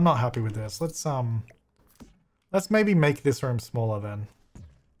 I'm not happy with this. Let's maybe make this room smaller then.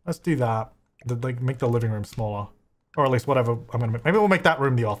 Let's do that. Like make the living room smaller, or at least whatever I'm gonna make. Maybe we'll make that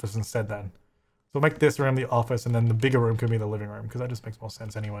room the office instead then. So we'll make this room the office, and then the bigger room can be the living room because that just makes more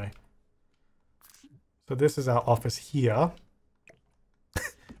sense anyway. So this is our office here.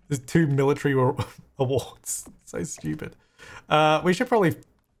 There's 2 military awards. So stupid. We should probably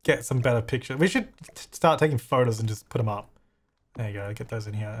get some better pictures. We should start taking photos and just put them up. There you go. Get those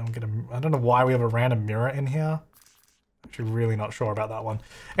in here. And I don't know why we have a random mirror in here. Actually, really not sure about that one.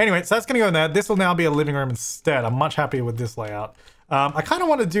 Anyway, so that's going to go in there. This will now be a living room instead. I'm much happier with this layout. I kind of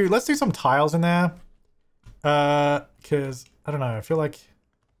want to do... Let's do some tiles in there. Because, I don't know. I feel like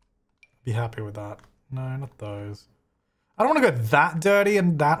I'd be happy with that. No, not those. I don't want to go that dirty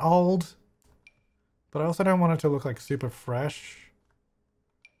and that old. But I also don't want it to look like super fresh.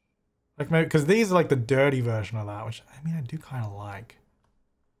 Like maybe, because these are like the dirty version of that, which I mean I do kind of like.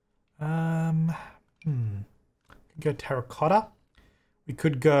 Could go terracotta. We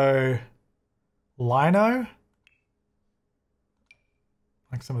could go lino.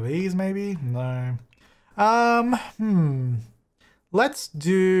 Like some of these maybe? No. Let's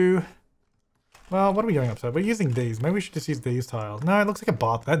do... Well, what are we going up to? We're using these. Maybe we should just use these tiles. No, it looks like a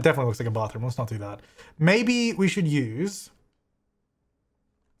bath. That definitely looks like a bathroom. Let's not do that. Maybe we should use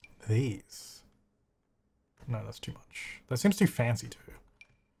these. No, that's too much. That seems too fancy too.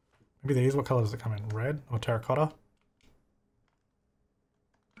 Maybe these. What color does it come in? Red or terracotta?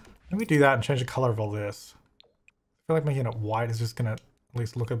 Maybe do that and change the color of all this. I feel like making it white is just gonna at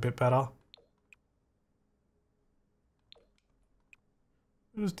least look a bit better.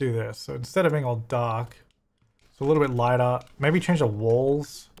 We'll just do this. So instead of being all dark, it's a little bit lighter. Maybe change the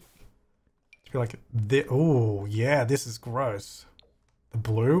walls to be like this. Oh yeah, this is gross. The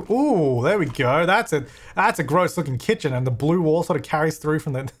blue. Oh, there we go. That's a gross looking kitchen, and the blue wall sort of carries through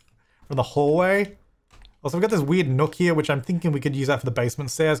from the hallway. Also, we've got this weird nook here, which I'm thinking we could use that for the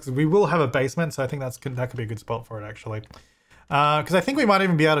basement stairs, because we will have a basement, so I think that could be a good spot for it, actually. Because I think we might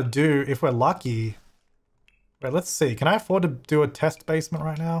even be able to do, if we're lucky... Wait, let's see. Can I afford to do a test basement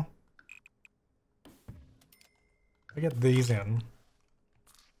right now? I get these in.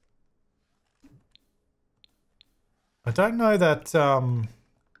 I don't know that... Oh,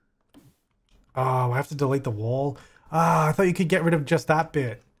 I have to delete the wall. Ah, I thought you could get rid of just that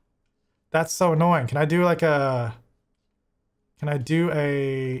bit. That's so annoying. Can I do like a... Can I do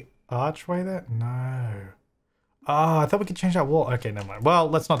a archway there? No. Oh, I thought we could change that wall. Okay, never mind. Well,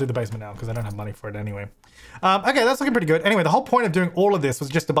 let's not do the basement now because I don't have money for it anyway. Okay, that's looking pretty good. Anyway, the whole point of doing all of this was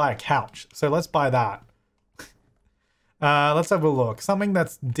just to buy a couch. So let's buy that. Let's have a look. Something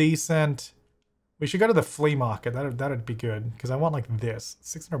that's decent. We should go to the flea market. That'd be good because I want like this.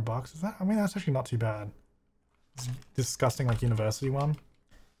 600 bucks. Is that? I mean, that's actually not too bad. It's disgusting like university one.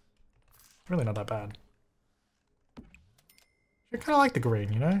 Really not that bad. I kind of like the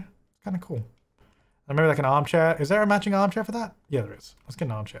green, you know? It's kind of cool. And maybe like an armchair. Is there a matching armchair for that? Yeah, there is. Let's get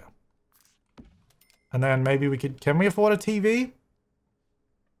an armchair. And then maybe we could... Can we afford a TV?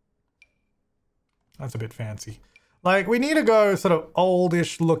 That's a bit fancy. Like, we need to go sort of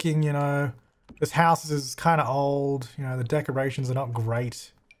oldish looking, you know. This house is kind of old. You know, the decorations are not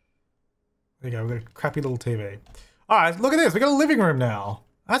great. There you go. We've got a crappy little TV. All right, look at this. We got a living room now.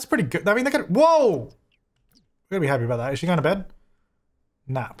 That's pretty good. I mean, they got... Whoa! We're gonna be happy about that. Is she going to bed?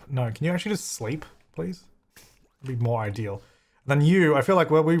 Nap. No, can you actually just sleep, please? That'd be more ideal. And then you, I feel like,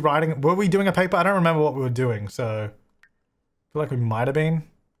 were we doing a paper? I don't remember what we were doing, so... I feel like we might have been.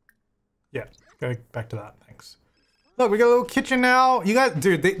 Yeah, go back to that. Thanks. Look, we got a little kitchen now. You guys,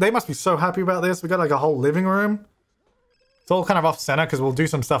 dude, they must be so happy about this. We got like a whole living room. It's all kind of off center because we'll do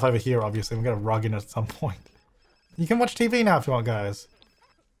some stuff over here, obviously. We'll get a rug in at some point. You can watch TV now if you want, guys.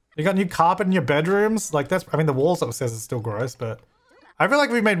 You got new carpet in your bedrooms? Like, that's... I mean, the walls upstairs is still gross, but... I feel like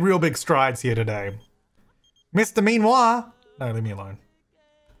we've made real big strides here today. Mr. Meanwhile... No, leave me alone.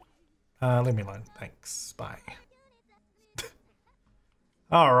 Leave me alone. Thanks. Bye.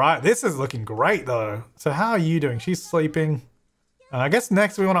 Alright, this is looking great, though. So how are you doing? She's sleeping. I guess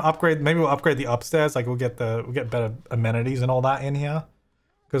next we want to upgrade... Maybe we'll upgrade the upstairs. Like, we'll get better amenities and all that in here.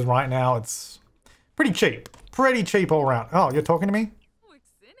 Because right now it's... Pretty cheap. Pretty cheap all around. Oh, you're talking to me?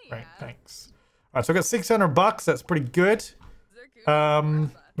 Great, thanks. Alright, so we got 600 bucks. That's pretty good.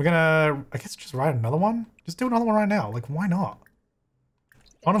 We're gonna, I guess, just write another one. Just do another one right now. Like, why not?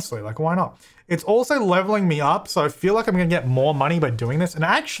 Honestly, like, why not? It's also leveling me up, so I feel like I'm gonna get more money by doing this. And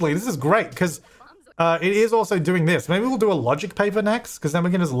actually, this is great because it is also doing this. Maybe we'll do a logic paper next because then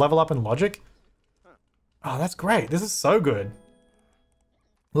we can just level up in logic. Oh, that's great. This is so good.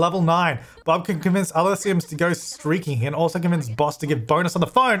 Level 9. Bob can convince other Sims to go streaking and also convince Boss to give bonus on the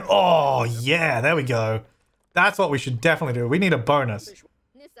phone. Oh, yeah, there we go. That's what we should definitely do. We need a bonus.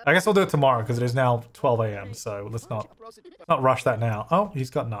 I guess we'll do it tomorrow because it is now 12 AM, so let's not rush that now. Oh, he's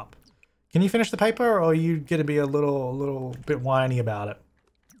gotten up. Can you finish the paper or are you going to be a little bit whiny about it?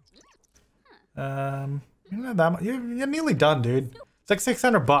 You're not that much. You're nearly done, dude. It's like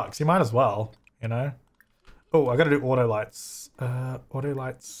 600 bucks. You might as well, you know? Oh, I got to do auto lights. Auto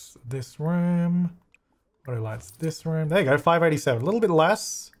lights this room. Auto lights this room. There you go, 587. A little bit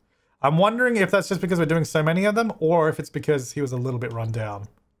less. I'm wondering if that's just because we're doing so many of them or if it's because he was a little bit run down.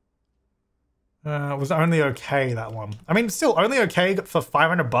 It was only okay, that one. I mean, still only okay for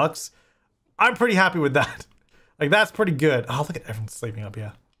 500 bucks. I'm pretty happy with that. Like, that's pretty good. Oh, look at everyone sleeping up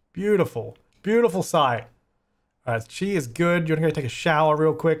here. Beautiful. Beautiful sight. All right, she is good. You want to go take a shower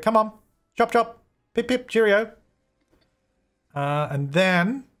real quick? Come on. Chop, chop. Pip, pip. Cheerio. And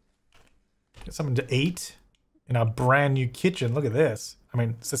then get something to eat in our brand new kitchen. Look at this. I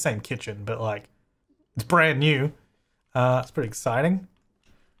mean, it's the same kitchen, but like, it's brand new. It's pretty exciting.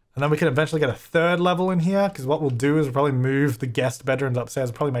 And then we can eventually get a third level in here, because what we'll do is we'll probably move the guest bedrooms upstairs,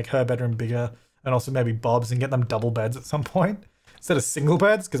 we'll probably make her bedroom bigger, and also maybe Bob's, and get them double beds at some point, instead of single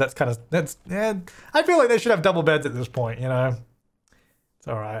beds, because that's kind of, yeah, I feel like they should have double beds at this point, you know? It's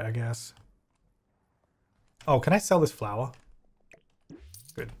alright, I guess. Oh, can I sell this flower?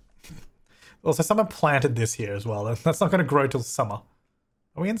 Good. Also, someone planted this here as well. That's not going to grow till summer.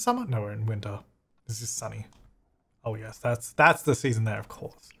 Are we in summer? No, we're in winter. This is sunny. Oh yes, that's the season there, of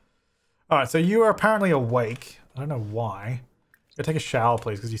course. All right, so you are apparently awake. I don't know why. Go take a shower,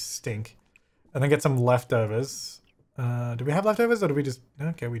 please, because you stink. And then get some leftovers. Do we have leftovers, or do we just...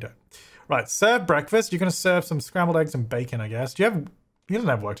 Okay, we don't. Right, serve breakfast. You're going to serve some scrambled eggs and bacon, I guess. Do you have... He doesn't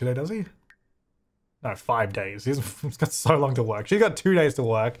have work today, does he? No, 5 days. He's got so long to work. She's got 2 days to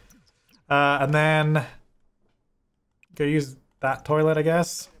work. And then... Go use that toilet, I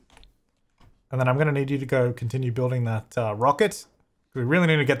guess. And then I'm going to need you to go continue building that rocket. We really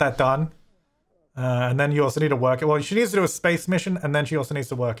need to get that done. And then you also need to work... Well, she needs to do a space mission, and then she also needs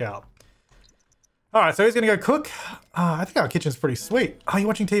to work out. Alright, so he's going to go cook. I think our kitchen's pretty sweet. Are you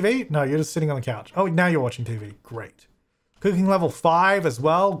watching TV? No, you're just sitting on the couch. Oh, now you're watching TV. Great. Cooking level 5 as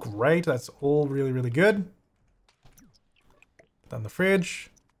well. Great. That's all really, really good. Done the fridge.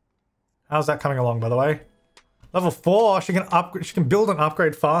 How's that coming along, by the way? Level 4, she can build and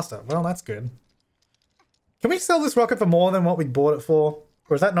upgrade faster. Well, that's good. Can we sell this rocket for more than what we bought it for?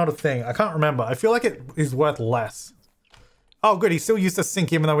 Or is that not a thing? I can't remember. I feel like it is worth less. Oh, good. He still used the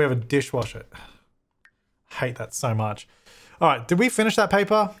sink even though we have a dishwasher. I hate that so much. All right. Did we finish that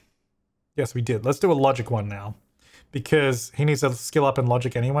paper? Yes, we did. Let's do a logic one now. Because he needs to skill up in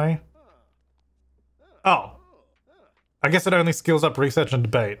logic anyway. Oh. I guess it only skills up research and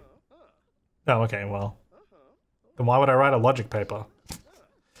debate. Oh, okay. Well. Then why would I write a logic paper?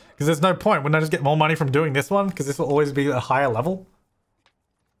 Because there's no point. Wouldn't I just get more money from doing this one? Because this will always be a higher level.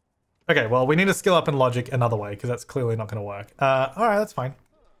 Okay, well, we need to skill up in logic another way, because that's clearly not going to work. Alright, that's fine.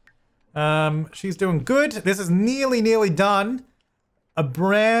 She's doing good. This is nearly done. A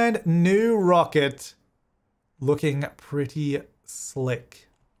brand new rocket. Looking pretty slick.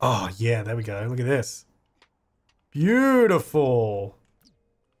 Oh, yeah, there we go. Look at this. Beautiful.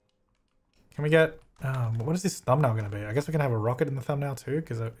 Can we get... what is this thumbnail going to be? I guess we can have a rocket in the thumbnail too,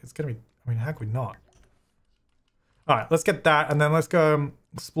 because it's going to be... I mean, how could we not? Alright, let's get that, and then let's go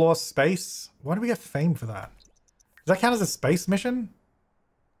explore space. Why do we get fame for that? Does that count as a space mission?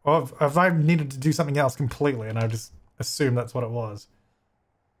 Or have I needed to do something else completely, and I just assumed that's what it was?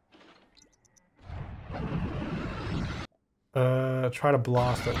 Try to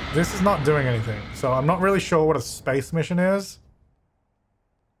blast it. This is not doing anything, so I'm not really sure what a space mission is.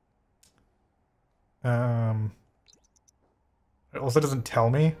 It also doesn't tell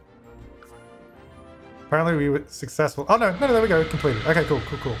me. Apparently we were successful. Oh, no, there we go. Completed. Okay, cool.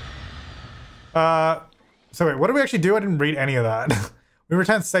 So wait, what did we actually do? I didn't read any of that. We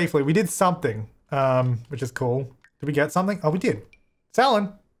returned safely. We did something, which is cool. Did we get something? Oh, we did.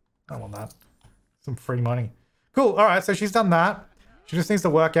 Selling. I don't want that. Some free money. Cool. All right, so she's done that. She just needs to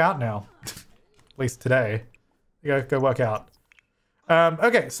work out now. At least today. Go work out.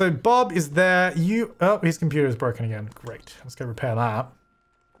 Okay, so Bob is there. Oh, his computer is broken again. Great. Let's go repair that.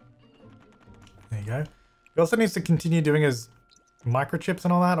 There you go. He also needs to continue doing his microchips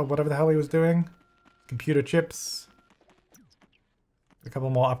and all that, or whatever the hell he was doing. Computer chips. A couple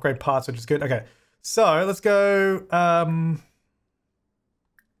more upgrade parts, which is good. Okay, so let's go.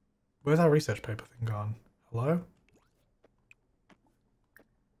 Where's our research paper thing gone? Hello?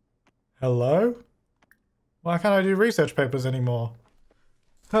 Hello? Why can't I do research papers anymore?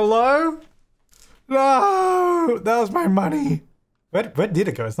 Hello? No! That was my money. Where did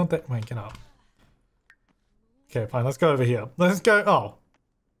it go? It's not that... Wait, get up. Okay, fine. Let's go over here. Let's go... Oh,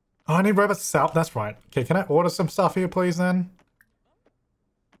 I need robot salt. That's right. Okay, can I order some stuff here, please, then?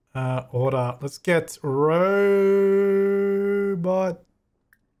 Order. Let's get robot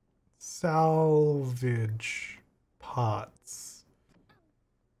salvage parts.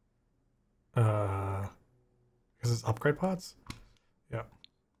 Is this upgrade parts? Yeah.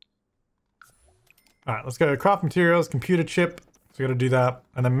 Alright, let's go craft materials, computer chip. So we gotta do that.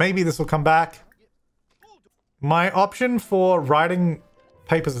 And then maybe this will come back. My option for writing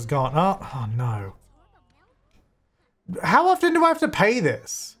papers is gone. Oh no. How often do I have to pay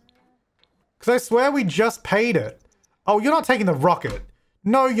this? Because I swear we just paid it. Oh, you're not taking the rocket.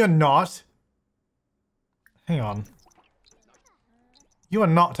 No, you're not. Hang on. You are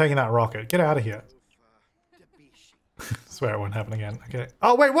not taking that rocket. Get out of here. Swear it won't happen again. Okay.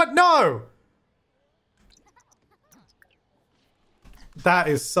 Oh, wait, what? No! That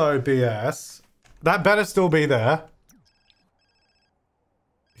is so BS. That better still be there.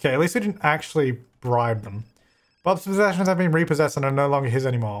 Okay, at least we didn't actually bribe them. Bob's possessions have been repossessed and are no longer his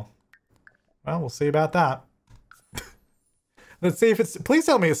anymore. Well, we'll see about that. Let's see if it's... Please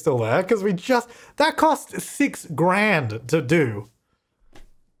tell me it's still there, because we just... That cost $6 grand to do.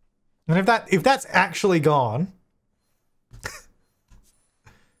 And if that's actually gone...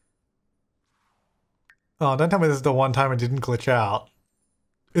 Oh, don't tell me this is the one time it didn't glitch out.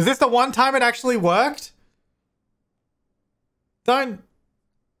 Is this the one time it actually worked?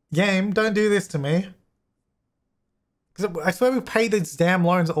 Game, don't do this to me. Because I swear we pay these damn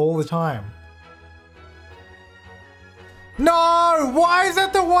loans all the time. No! Why is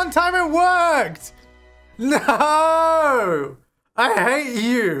that the one time it worked? No! I hate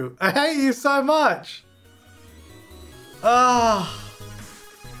you. I hate you so much. Ah.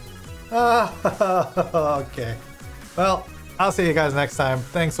 Okay. Well, I'll see you guys next time.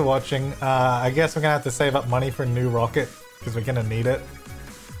 Thanks for watching. I guess we're gonna have to save up money for a new rocket because we're gonna need it.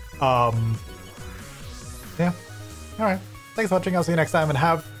 Yeah. All right. Thanks for watching. I'll see you next time and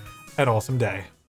have an awesome day.